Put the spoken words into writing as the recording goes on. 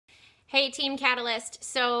Hey, Team Catalyst.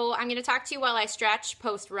 So I'm going to talk to you while I stretch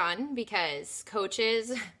post-run because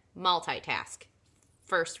coaches multitask.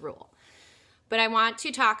 First rule. But I want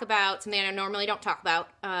to talk about something I normally don't talk about.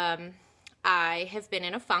 I have been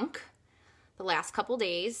in a funk the last couple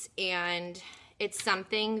days, and it's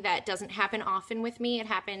something that doesn't happen often with me. It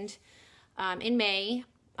happened in May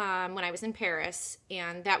when I was in Paris,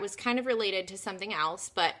 and that was kind of related to something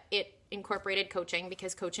else, but it incorporated coaching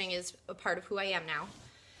because coaching is a part of who I am now.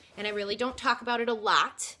 And I really don't talk about it a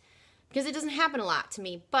lot because it doesn't happen a lot to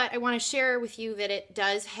me, but I want to share with you that it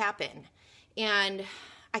does happen. And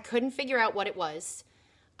I couldn't figure out what it was.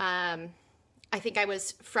 I think I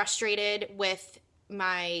was frustrated with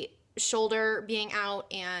my shoulder being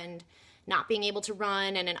out and not being able to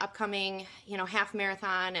run and an upcoming, half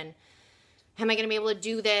marathon. And am I going to be able to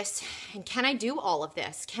do this? And can I do all of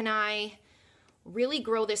this? Can I really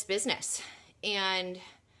grow this business? And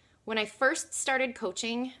when I first started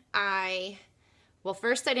coaching,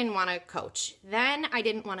 first I didn't want to coach. Then I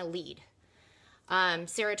didn't want to lead.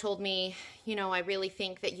 Sarah told me, I really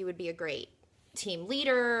think that you would be a great team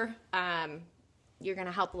leader. You're going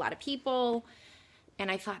to help a lot of people.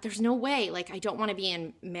 And I thought, there's no way. I don't want to be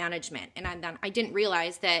in management. And then I didn't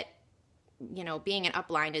realize that, being an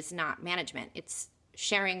upline is not management. It's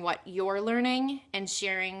sharing what you're learning and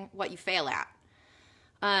sharing what you fail at.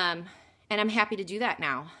 And I'm happy to do that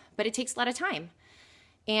now. But it takes a lot of time.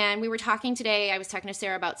 And we were talking today, I was talking to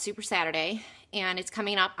Sarah about Super Saturday, and it's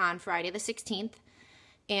coming up on Friday the 16th.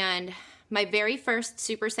 And my very first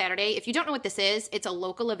Super Saturday, if you don't know what this is, it's a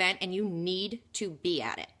local event and you need to be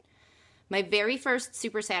at it. My very first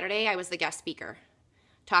Super Saturday, I was the guest speaker.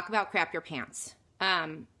 Talk about crap your pants.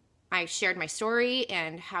 I shared my story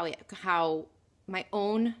and how my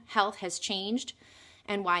own health has changed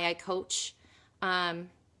and why I coach.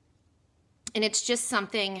 And it's just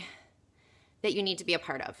something that you need to be a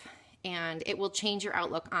part of. And it will change your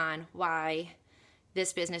outlook on why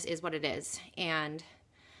this business is what it is. And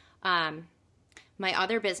my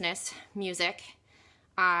other business, music,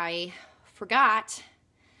 I forgot,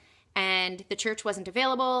 and the church wasn't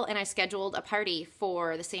available, and I scheduled a party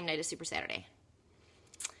for the same night as Super Saturday.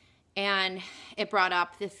 And it brought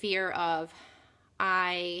up the fear of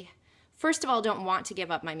first of all, don't want to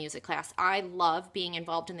give up my music class. I love being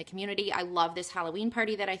involved in the community. I love this Halloween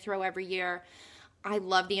party that I throw every year. I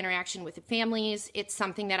love the interaction with the families. It's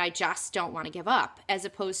something that I just don't want to give up, as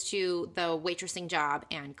opposed to the waitressing job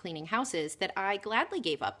and cleaning houses that I gladly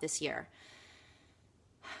gave up this year.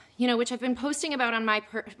 Which I've been posting about on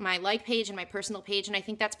my like page and my personal page, and I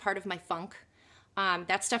think that's part of my funk.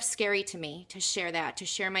 That stuff's scary to me, to share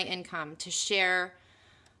my income, to share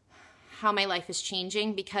how my life is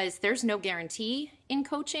changing, because there's no guarantee in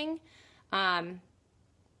coaching. And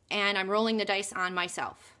I'm rolling the dice on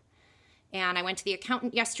myself. And I went to the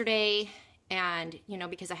accountant yesterday and,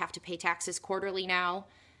 because I have to pay taxes quarterly now,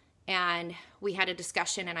 and we had a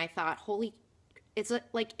discussion, and I thought,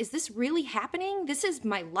 is this really happening? This is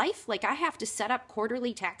my life? I have to set up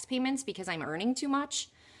quarterly tax payments because I'm earning too much?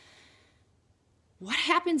 What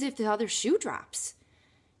happens if the other shoe drops?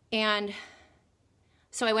 And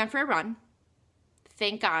so I went for a run.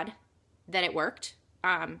 Thank God that it worked.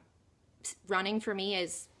 Running for me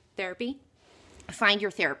is therapy. Find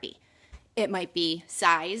your therapy. It might be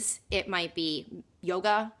size. It might be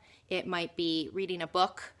yoga. It might be reading a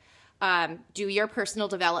book. Do your personal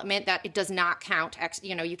development. That it does not count.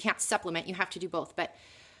 You can't supplement. You have to do both. But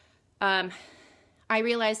I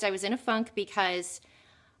realized I was in a funk because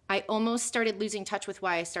I almost started losing touch with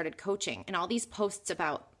why I started coaching. And all these posts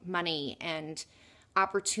about money and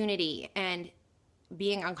opportunity and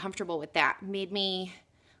being uncomfortable with that made me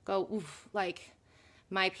go, oof,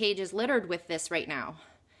 my page is littered with this right now.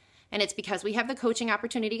 And it's because we have the coaching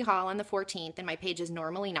opportunity call on the 14th, and my page is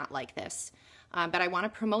normally not like this. But I want to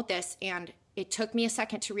promote this, and it took me a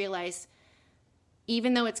second to realize,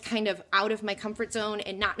 even though it's kind of out of my comfort zone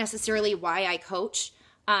and not necessarily why I coach,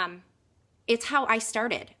 it's how I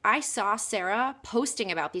started. I saw Sarah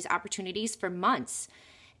posting about these opportunities for months,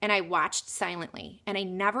 and I watched silently, and I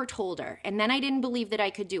never told her. And then I didn't believe that I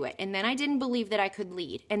could do it. And then I didn't believe that I could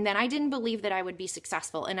lead. And then I didn't believe that I would be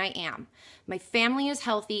successful, and I am. My family is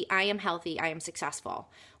healthy. I am healthy. I am successful.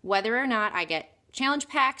 Whether or not I get challenge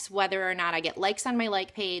packs, whether or not I get likes on my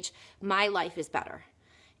like page, my life is better.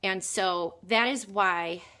 And so that is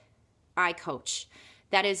why I coach.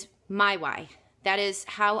 That is my why. That is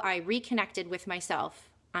how I reconnected with myself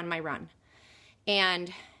on my run.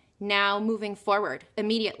 And now moving forward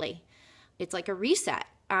immediately, it's like a reset.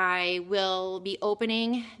 I will be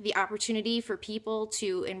opening the opportunity for people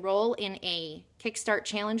to enroll in a Kickstart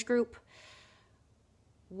challenge group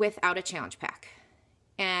without a challenge pack.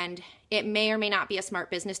 And it may or may not be a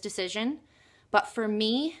smart business decision. But for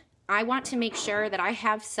me, I want to make sure that I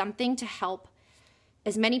have something to help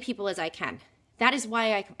as many people as I can. That is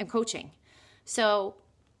why I'm coaching. So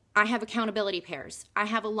I have accountability pairs. I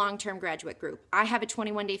have a long-term graduate group. I have a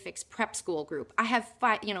 21-day fix prep school group. I have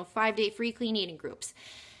 5-day free clean eating groups.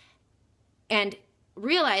 And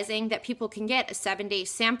realizing that people can get a 7-day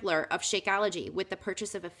sampler of Shakeology with the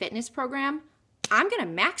purchase of a fitness program, I'm going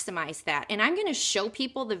to maximize that. And I'm going to show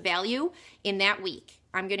people the value in that week.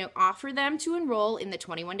 I'm going to offer them to enroll in the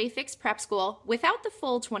 21-day fix prep school without the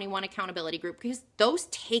full 21 accountability group, because those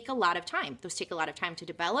take a lot of time. Those take a lot of time to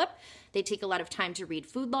develop. They take a lot of time to read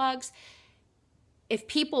food logs. If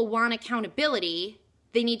people want accountability,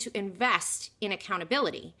 they need to invest in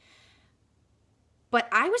accountability. But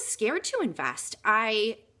I was scared to invest.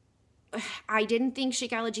 I didn't think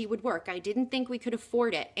Shakeology would work. I didn't think we could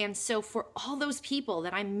afford it. And so for all those people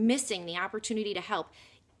that I'm missing the opportunity to help,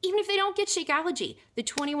 even if they don't get Shakeology, the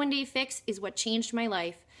 21-day fix is what changed my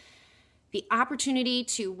life. The opportunity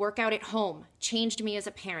to work out at home changed me as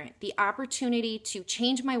a parent. The opportunity to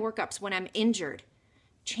change my workups when I'm injured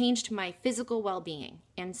changed my physical well-being.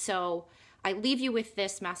 And so I leave you with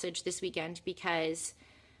this message this weekend because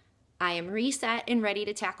I am reset and ready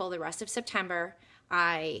to tackle the rest of September.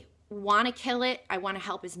 I want to kill it. I want to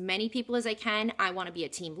help as many people as I can. I want to be a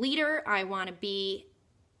team leader. I want to be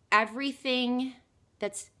everything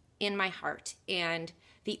that's in my heart. And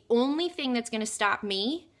the only thing that's going to stop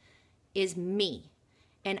me is me.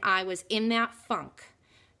 And I was in that funk.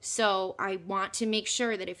 So I want to make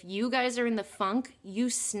sure that if you guys are in the funk, you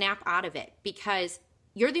snap out of it, because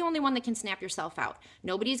you're the only one that can snap yourself out.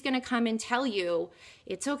 Nobody's going to come and tell you,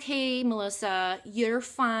 it's okay, Melissa, you're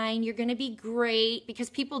fine, you're going to be great, because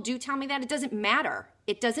people do tell me that. It doesn't matter.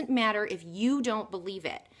 It doesn't matter if you don't believe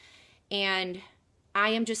it. And I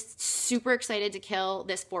am just super excited to kill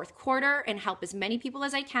this fourth quarter and help as many people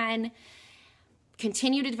as I can.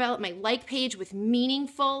 Continue to develop my like page with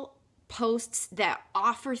meaningful posts that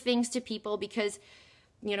offer things to people, because,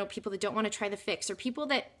 people that don't want to try the fix, or people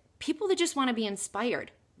that just want to be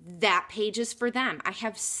inspired. That page is for them. I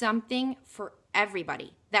have something for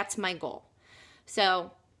everybody. That's my goal.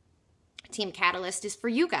 So Team Catalyst is for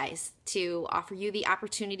you guys, to offer you the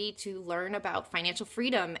opportunity to learn about financial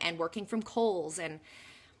freedom and working from Kohl's, and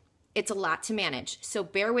it's a lot to manage. So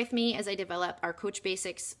bear with me as I develop our Coach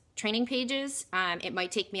Basics training pages. It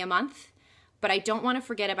might take me a month, but I don't want to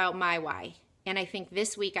forget about my why. And I think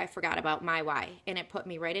this week I forgot about my why, and it put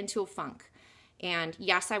me right into a funk. And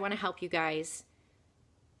yes, I want to help you guys,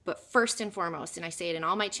 but first and foremost, and I say it in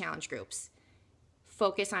all my challenge groups,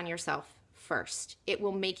 focus on yourself first. It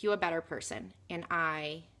will make you a better person, and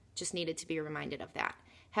I just needed to be reminded of that.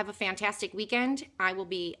 Have a fantastic weekend. I will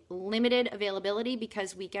be limited availability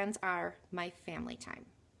because weekends are my family time.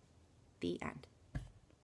 The end.